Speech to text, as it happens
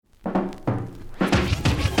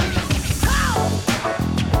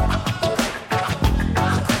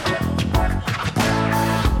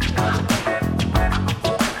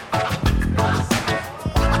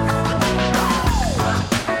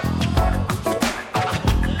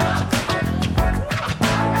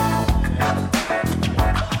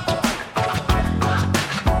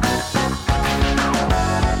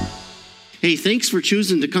Hey, thanks for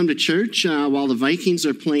choosing to come to church while the Vikings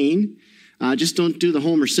are playing. Just don't do the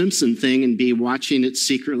Homer Simpson thing and be watching it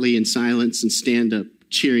secretly in silence and stand up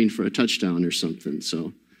cheering for a touchdown or something.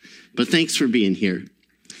 But thanks for being here.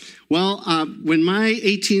 Well, when my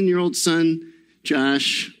 18-year-old son,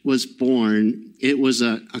 Josh, was born, it was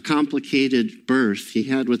a complicated birth. He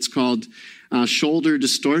had what's called shoulder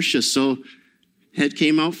dystocia. So head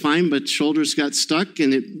came out fine, but shoulders got stuck,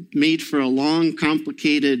 and it made for a long,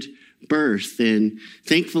 complicated birth. And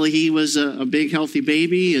thankfully, he was a big, healthy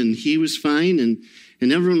baby, and he was fine, and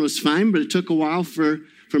everyone was fine. But it took a while for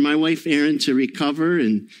my wife, Erin, to recover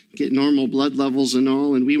and get normal blood levels and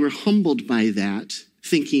all. And we were humbled by that,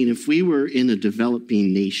 thinking if we were in a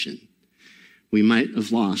developing nation, we might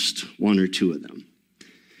have lost one or two of them.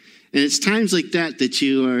 And it's times like that that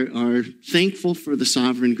you are thankful for the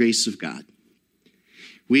sovereign grace of God.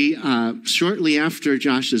 We, shortly after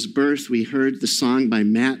Josh's birth, we heard the song by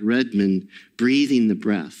Matt Redman, Breathing the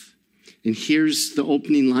Breath. And here's the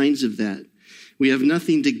opening lines of that. We have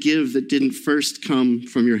nothing to give that didn't first come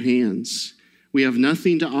from your hands. We have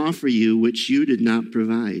nothing to offer you which you did not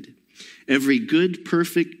provide. Every good,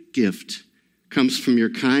 perfect gift comes from your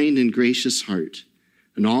kind and gracious heart.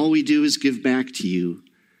 And all we do is give back to you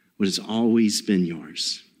what has always been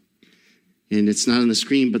yours. And it's not on the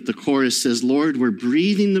screen, but the chorus says, Lord, we're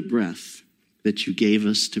breathing the breath that you gave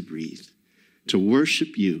us to breathe, to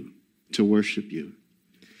worship you, to worship you.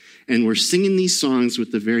 And we're singing these songs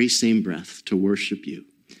with the very same breath, to worship you,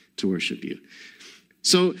 to worship you.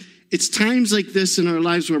 So it's times like this in our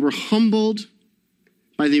lives where we're humbled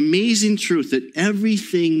by the amazing truth that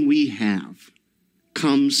everything we have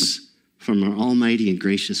comes from our almighty and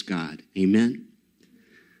gracious God. Amen.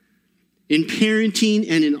 In parenting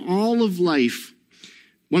and in all of life,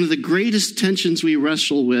 one of the greatest tensions we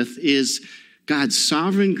wrestle with is God's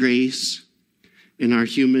sovereign grace and our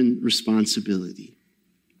human responsibility.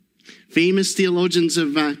 Famous theologians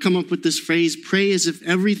have come up with this phrase, pray as if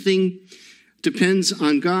everything depends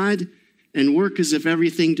on God and work as if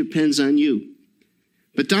everything depends on you.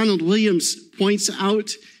 But Donald Williams points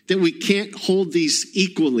out that we can't hold these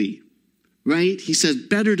equally, right? He says,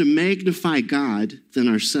 better to magnify God than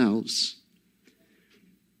ourselves.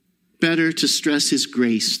 Better to stress his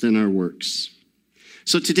grace than our works.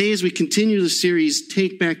 So today, as we continue the series,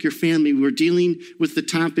 Take Back Your Family, we're dealing with the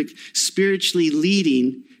topic, spiritually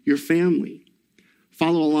leading your family.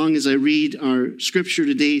 Follow along as I read our scripture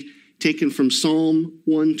today, taken from Psalm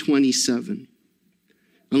 127.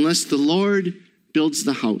 Unless the Lord builds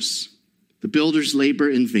the house, the builders labor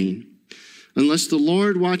in vain. Unless the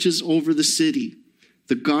Lord watches over the city,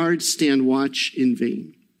 the guards stand watch in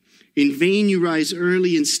vain. In vain you rise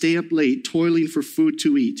early and stay up late, toiling for food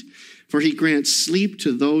to eat, for he grants sleep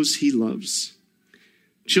to those he loves.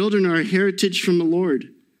 Children are a heritage from the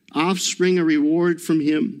Lord, offspring a reward from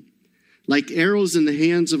him. Like arrows in the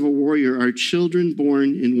hands of a warrior are children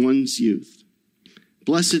born in one's youth.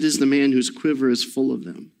 Blessed is the man whose quiver is full of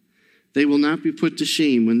them. They will not be put to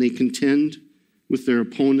shame when they contend with their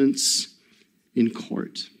opponents in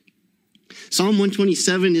court. Psalm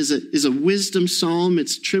 127 is a wisdom psalm.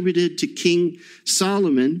 It's attributed to King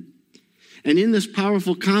Solomon. And in this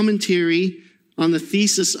powerful commentary on the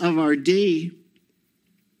thesis of our day,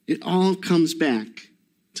 it all comes back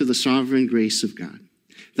to the sovereign grace of God.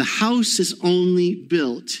 The house is only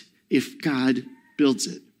built if God builds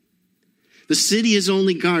it. The city is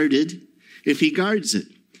only guarded if he guards it.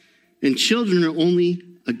 And children are only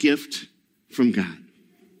a gift from God.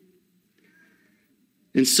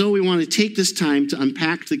 And so we want to take this time to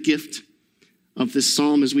unpack the gift of this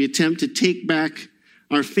psalm as we attempt to take back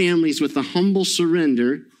our families with a humble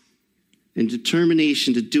surrender and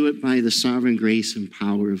determination to do it by the sovereign grace and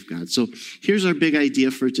power of God. So here's our big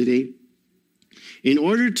idea for today. In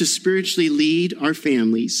order to spiritually lead our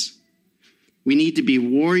families, we need to be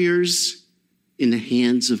warriors in the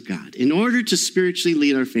hands of God. In order to spiritually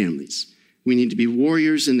lead our families, we need to be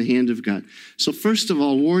warriors in the hand of God. So first of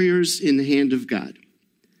all, warriors in the hand of God.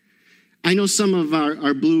 I know some of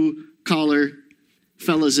our blue-collar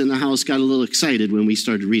fellas in the house got a little excited when we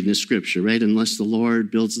started reading the scripture, right? Unless the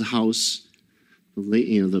Lord builds the house,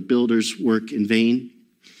 the builders work in vain.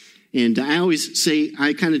 And I always say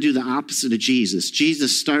I kind of do the opposite of Jesus.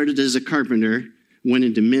 Jesus started as a carpenter, went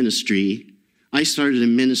into ministry. I started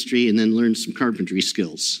in ministry and then learned some carpentry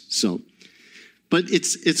skills. But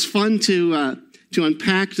it's fun to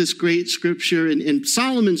unpack this great scripture. And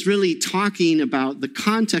Solomon's really talking about the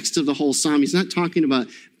context of the whole psalm. He's not talking about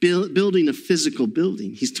building a physical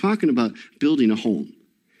building. He's talking about building a home,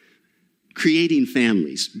 creating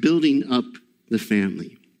families, building up the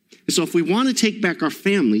family. And so if we want to take back our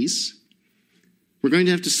families, We're going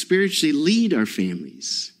to have to spiritually lead our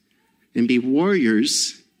families and be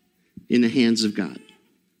warriors in the hands of God.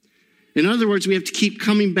 In other words, we have to keep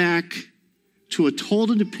coming back to a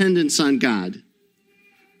total dependence on God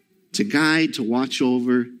to guide, to watch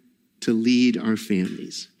over, to lead our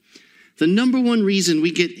families. The number one reason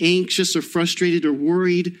we get anxious or frustrated or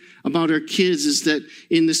worried about our kids is that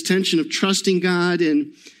in this tension of trusting God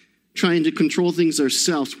and trying to control things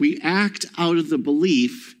ourselves, we act out of the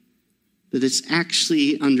belief that it's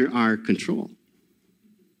actually under our control.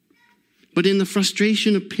 But in the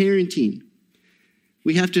frustration of parenting,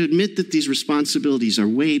 we have to admit that these responsibilities are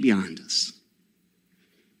way beyond us.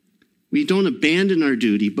 We don't abandon our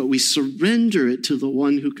duty, but we surrender it to the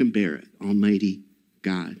one who can bear it, Almighty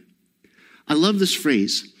God. I love this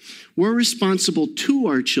phrase. We're responsible to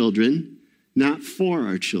our children, not for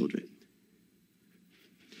our children.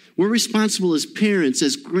 We're responsible as parents,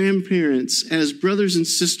 as grandparents, as brothers and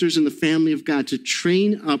sisters in the family of God to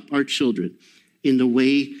train up our children in the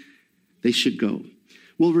way they should go.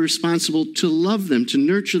 We're responsible to love them, to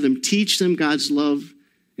nurture them, teach them God's love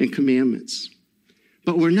and commandments.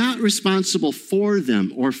 But we're not responsible for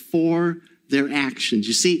them or for their actions.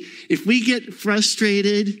 You see, if we get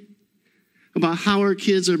frustrated about how our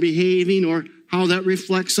kids are behaving or how that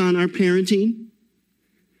reflects on our parenting,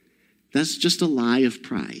 that's just a lie of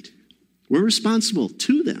pride. We're responsible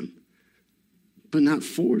to them, but not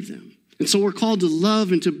for them. And so we're called to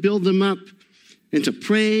love and to build them up and to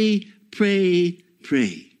pray,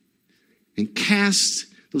 and cast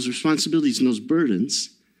those responsibilities and those burdens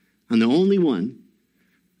on the only one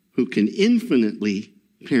who can infinitely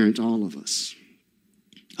parent all of us.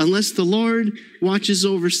 Unless the Lord watches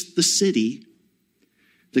over the city,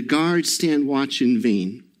 the guards stand watch in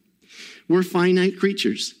vain. We're finite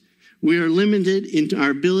creatures. We are limited in our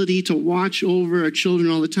ability to watch over our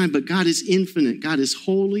children all the time, but God is infinite. God is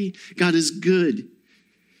holy. God is good.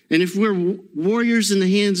 And if we're warriors in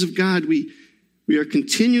the hands of God, we are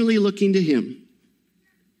continually looking to him,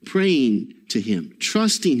 praying to him,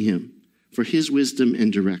 trusting him for his wisdom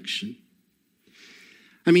and direction.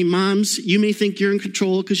 I mean, moms, you may think you're in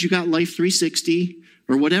control because you got Life 360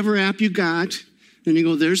 or whatever app you got. And you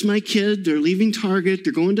go, there's my kid. They're leaving Target.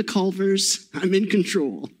 They're going to Culver's. I'm in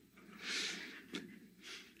control.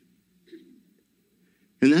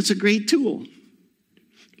 And that's a great tool.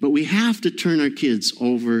 But we have to turn our kids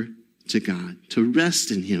over to God, to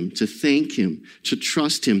rest in him, to thank him, to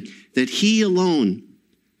trust him, that he alone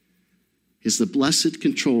is the blessed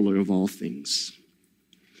controller of all things.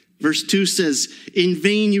 Verse 2 says, in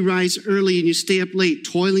vain you rise early and you stay up late,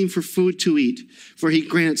 toiling for food to eat, for he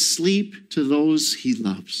grants sleep to those he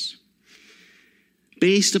loves.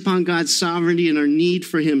 Based upon God's sovereignty and our need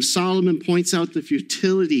for him, Solomon points out the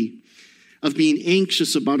futility of being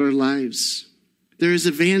anxious about our lives. There is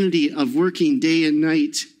a vanity of working day and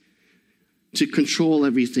night to control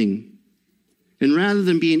everything. And rather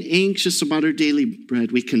than being anxious about our daily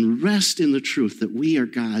bread, we can rest in the truth that we are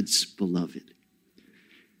God's beloved,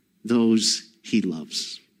 those he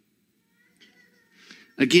loves.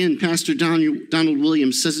 Again, Pastor Donald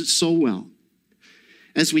Williams says it so well.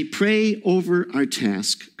 As we pray over our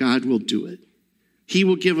task, God will do it. He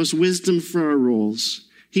will give us wisdom for our roles.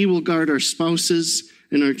 He will guard our spouses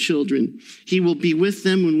and our children. He will be with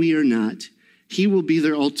them when we are not. He will be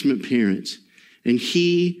their ultimate parent, and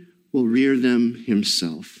he will rear them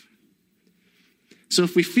himself. So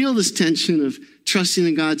if we feel this tension of trusting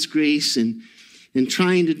in God's grace and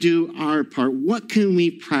trying to do our part, what can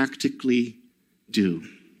we practically do?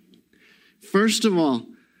 First of all,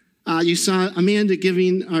 you saw Amanda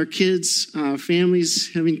giving our kids,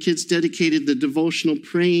 families, having kids dedicated the devotional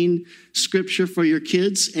praying scripture for your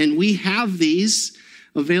kids. And we have these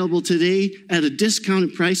available today at a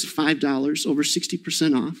discounted price of $5, over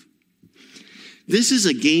 60% off. This is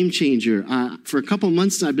a game changer. For a couple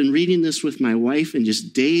months, I've been reading this with my wife and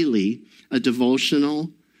just daily a devotional,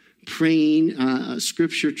 praying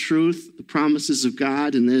scripture truth, the promises of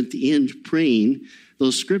God, and then at the end, praying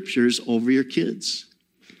those scriptures over your kids.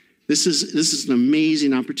 This is an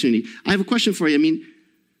amazing opportunity. I have a question for you. I mean,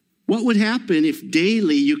 what would happen if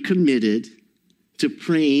daily you committed to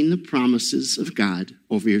praying the promises of God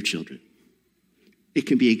over your children? It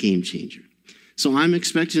can be a game changer. So I'm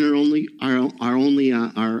expecting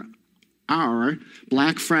our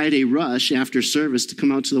Black Friday rush after service to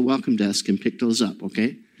come out to the welcome desk and pick those up,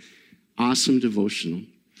 okay? Awesome devotional.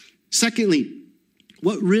 Secondly,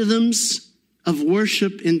 what rhythms of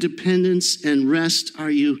worship and dependence and rest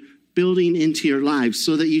are you building into your lives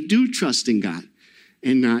so that you do trust in God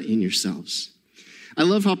and not in yourselves? I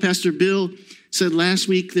love how Pastor Bill said last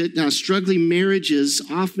week that struggling marriages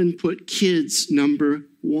often put kids number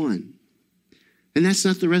one. And that's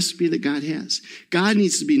not the recipe that God has. God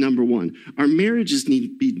needs to be number one. Our marriages need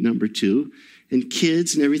to be number two, and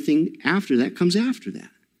kids and everything after that comes after that.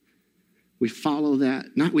 We follow that.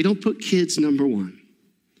 We don't put kids number one.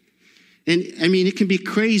 And I mean, it can be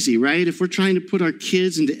crazy, right? If we're trying to put our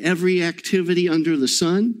kids into every activity under the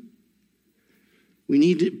sun, we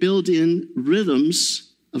need to build in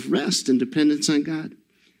rhythms of rest and dependence on God.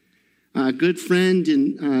 A good friend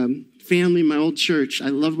and family in my old church, I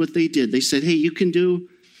love what they did. They said, hey, you can do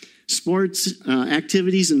sports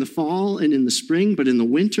activities in the fall and in the spring, but in the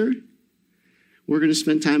winter, we're going to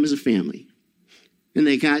spend time as a family. And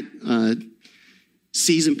they got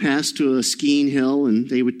season pass to a skiing hill, and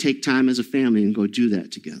they would take time as a family and go do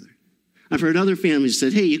that together. I've heard other families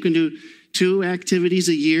said, hey, you can do 2 activities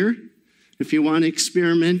a year. If you want to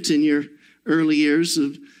experiment in your early years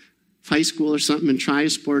of high school or something and try a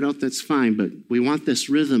sport out, that's fine. But we want this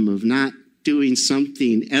rhythm of not doing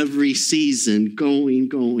something every season,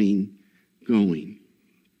 going.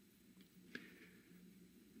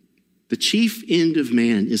 The chief end of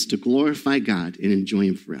man is to glorify God and enjoy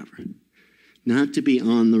him forever, not to be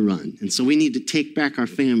on the run. And so we need to take back our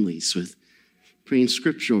families with praying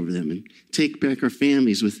scripture over them, and take back our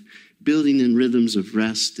families with building in rhythms of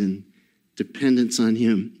rest and dependence on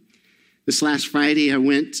him. This last Friday, I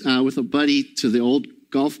went with a buddy to the old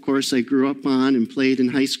golf course I grew up on and played in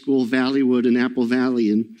high school, Valleywood in Apple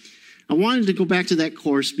Valley. And I wanted to go back to that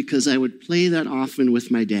course because I would play that often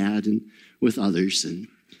with my dad and with others. And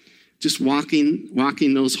just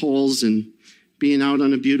walking those holes and being out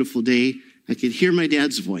on a beautiful day, I could hear my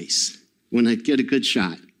dad's voice when I'd get a good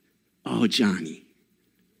shot. Oh, Johnny.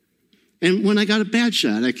 And when I got a bad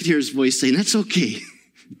shot, I could hear his voice saying, that's okay.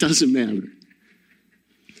 It doesn't matter.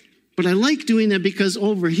 But I like doing that because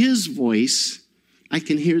over his voice, I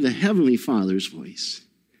can hear the Heavenly Father's voice,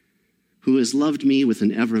 who has loved me with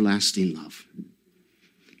an everlasting love.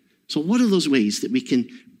 So what are those ways that we can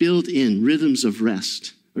build in rhythms of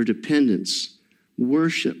rest or dependence,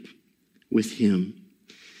 worship with him?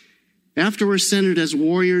 After we're centered as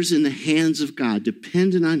warriors in the hands of God,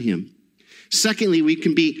 dependent on him. Secondly, we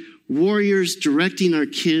can be warriors directing our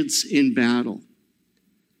kids in battle.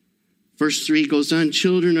 Verse 3 goes on,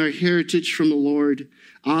 children are heritage from the Lord,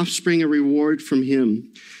 offspring a reward from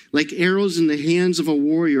him. Like arrows in the hands of a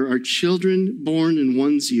warrior are children born in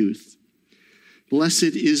one's youth. Blessed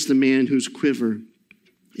is the man whose quiver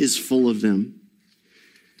is full of them.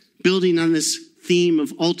 Building on this theme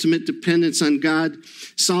of ultimate dependence on God,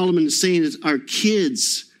 Solomon is saying that our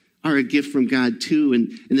kids are a gift from God too,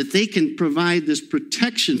 and that they can provide this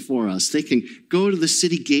protection for us. They can go to the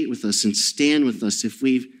city gate with us and stand with us if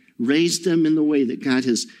we've raised them in the way that God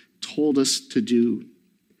has told us to do.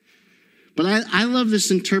 But I love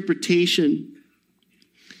this interpretation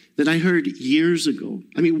that I heard years ago.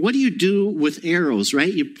 I mean, what do you do with arrows,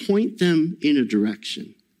 right? You point them in a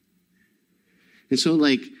direction. And so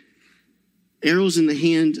like arrows in the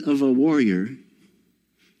hand of a warrior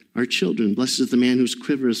are children. Blessed is the man whose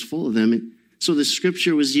quiver is full of them. And so the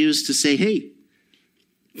scripture was used to say, hey,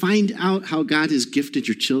 find out how God has gifted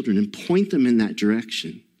your children and point them in that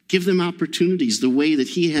direction. Give them opportunities the way that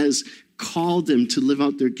he has called them to live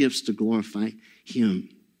out their gifts to glorify him.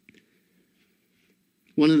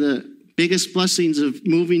 One of the biggest blessings of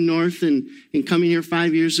moving north and coming here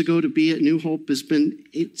 5 years ago to be at New Hope has been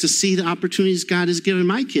to see the opportunities God has given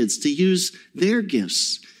my kids to use their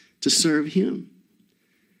gifts to serve him.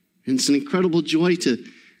 And it's an incredible joy to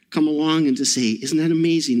come along and to say, isn't that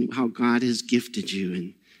amazing how God has gifted you?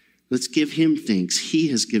 And let's give him thanks. He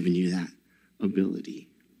has given you that ability.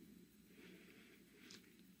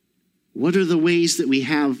 What are the ways that we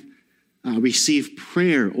have received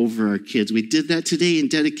prayer over our kids? We did that today in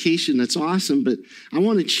dedication. That's awesome. But I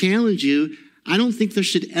want to challenge you. I don't think there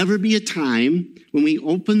should ever be a time when we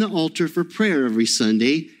open the altar for prayer every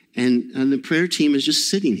Sunday and the prayer team is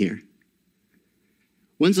just sitting here.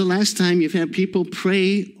 When's the last time you've had people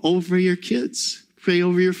pray over your kids, pray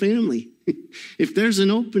over your family? If there's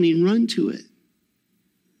an opening, run to it.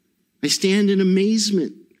 I stand in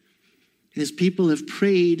amazement as people have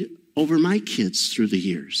prayed over my kids through the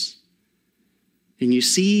years. And you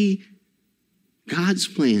see God's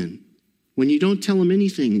plan. When you don't tell them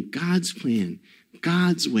anything, God's plan,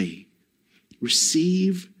 God's way.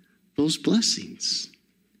 Receive those blessings.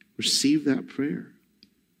 Receive that prayer.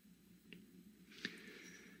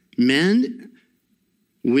 Men,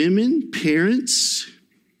 women, parents,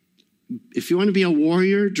 if you want to be a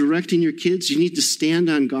warrior directing your kids, you need to stand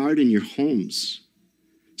on guard in your homes.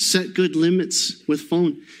 Set good limits with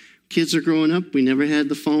phone. Kids are growing up. We never had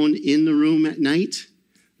the phone in the room at night.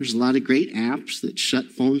 There's a lot of great apps that shut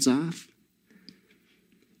phones off.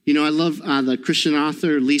 You know, I love the Christian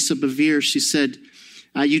author Lisa Bevere. She said,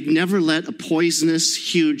 you'd never let a poisonous,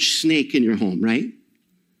 huge snake in your home, right?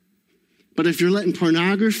 But if you're letting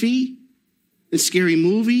pornography and scary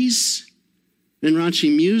movies and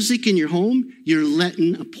raunchy music in your home, you're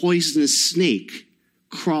letting a poisonous snake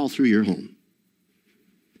crawl through your home.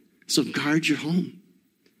 So guard your home.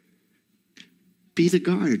 Be the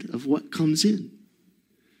guard of what comes in.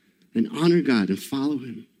 And honor God and follow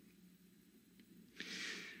him.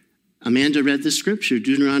 Amanda read the scripture,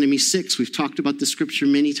 Deuteronomy 6. We've talked about the scripture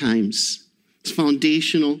many times. It's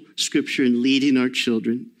foundational scripture in leading our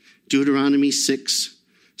children. Deuteronomy 6,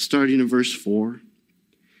 starting in verse 4.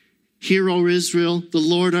 Hear, O Israel, the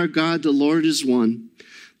Lord our God, the Lord is one.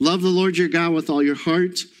 Love the Lord your God with all your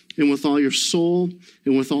heart and with all your soul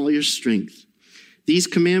and with all your strength. These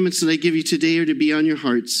commandments that I give you today are to be on your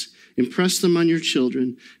hearts. Impress them on your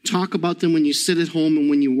children. Talk about them when you sit at home and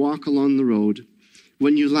when you walk along the road,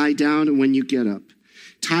 when you lie down and when you get up.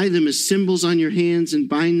 Tie them as symbols on your hands and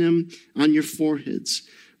bind them on your foreheads.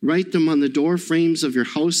 Write them on the door frames of your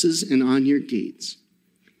houses and on your gates.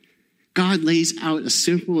 God lays out a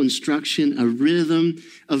simple instruction, a rhythm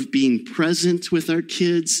of being present with our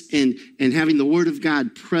kids and having the Word of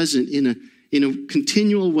God present in a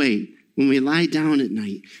continual way when we lie down at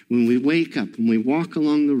night, when we wake up, when we walk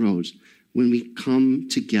along the roads, when we come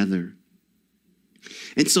together.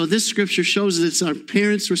 And so this scripture shows that it's our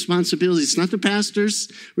parents' responsibility. It's not the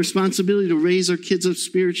pastor's responsibility to raise our kids up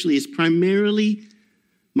spiritually. It's primarily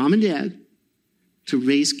mom and dad to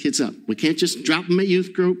raise kids up. We can't just drop them at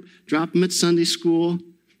youth group, drop them at Sunday school.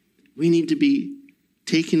 We need to be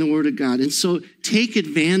taking the Word of God. And so take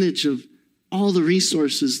advantage of all the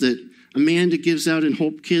resources that Amanda gives out in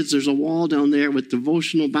Hope Kids. There's a wall down there with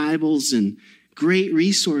devotional Bibles and great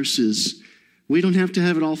resources. We don't have to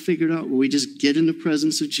have it all figured out. We just get in the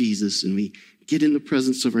presence of Jesus and we get in the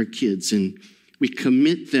presence of our kids and we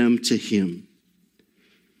commit them to him.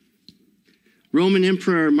 Roman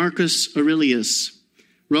Emperor Marcus Aurelius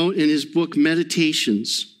wrote in his book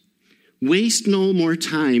Meditations, "Waste no more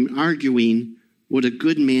time arguing what a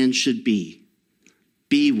good man should be.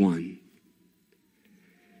 Be one."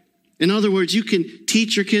 In other words, you can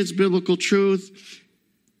teach your kids biblical truth,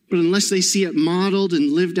 but unless they see it modeled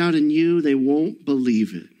and lived out in you, they won't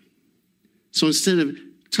believe it. So instead of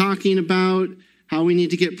talking about how we need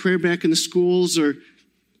to get prayer back in the schools or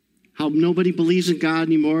how nobody believes in God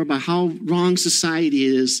anymore, about how wrong society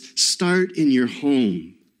is, start in your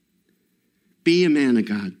home. Be a man of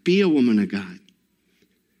God. Be a woman of God.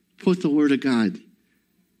 Put the Word of God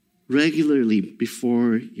regularly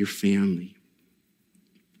before your family.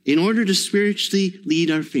 In order to spiritually lead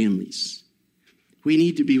our families, we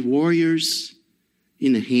need to be warriors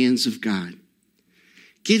in the hands of God.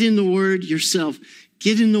 Get in the Word yourself.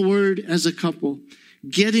 Get in the Word as a couple.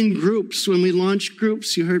 Get in groups. When we launch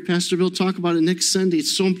groups, you heard Pastor Bill talk about it next Sunday.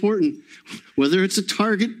 It's so important. Whether it's a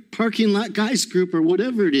Target parking lot guys group or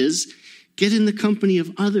whatever it is, get in the company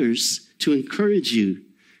of others to encourage you,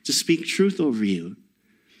 to speak truth over you,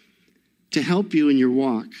 to help you in your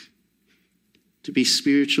walk, to be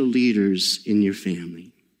spiritual leaders in your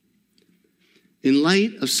family. In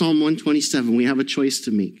light of Psalm 127, we have a choice to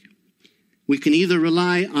make. We can either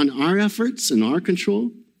rely on our efforts and our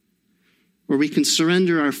control, or we can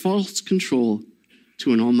surrender our false control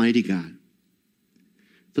to an almighty God.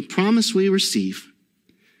 The promise we receive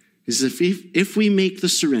is if we make the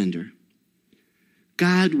surrender,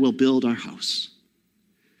 God will build our house.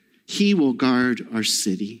 He will guard our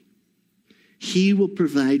city. He will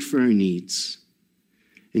provide for our needs.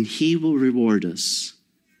 And he will reward us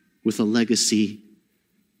with a legacy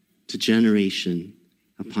to generation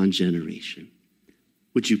upon generation.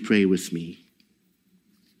 Would you pray with me?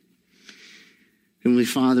 Heavenly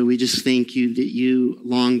Father, we just thank you that you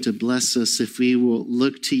long to bless us if we will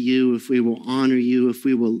look to you, if we will honor you, if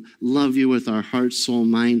we will love you with our heart, soul,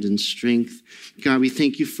 mind, and strength. God, we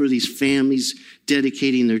thank you for these families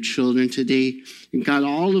dedicating their children today. And God,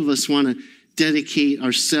 all of us want to dedicate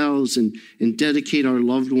ourselves and dedicate our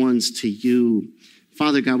loved ones to you.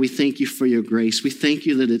 Father God, we thank you for your grace. We thank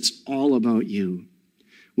you that it's all about you.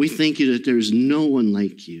 We thank you that there's no one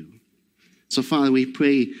like you. So, Father, we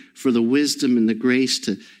pray for the wisdom and the grace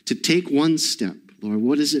to take one step. Lord,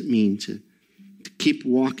 what does it mean to keep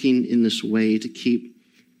walking in this way, to keep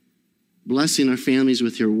blessing our families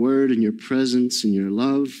with your word and your presence and your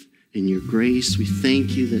love and your grace? We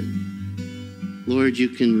thank you that, Lord, you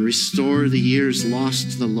can restore the years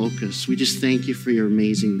lost to the locusts. We just thank you for your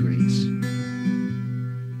amazing grace.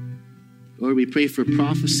 Lord, we pray for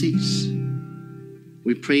prophecies.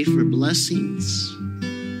 We pray for blessings.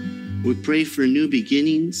 We pray for new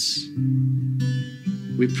beginnings.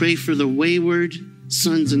 We pray for the wayward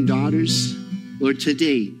sons and daughters. Lord,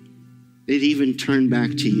 today, they'd even turn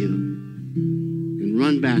back to you and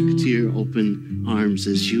run back to your open arms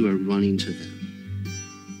as you are running to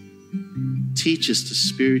them. Teach us to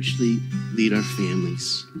spiritually lead our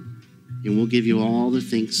families, and we'll give you all the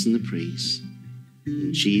thanks and the praise.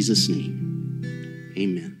 In Jesus' name,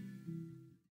 amen.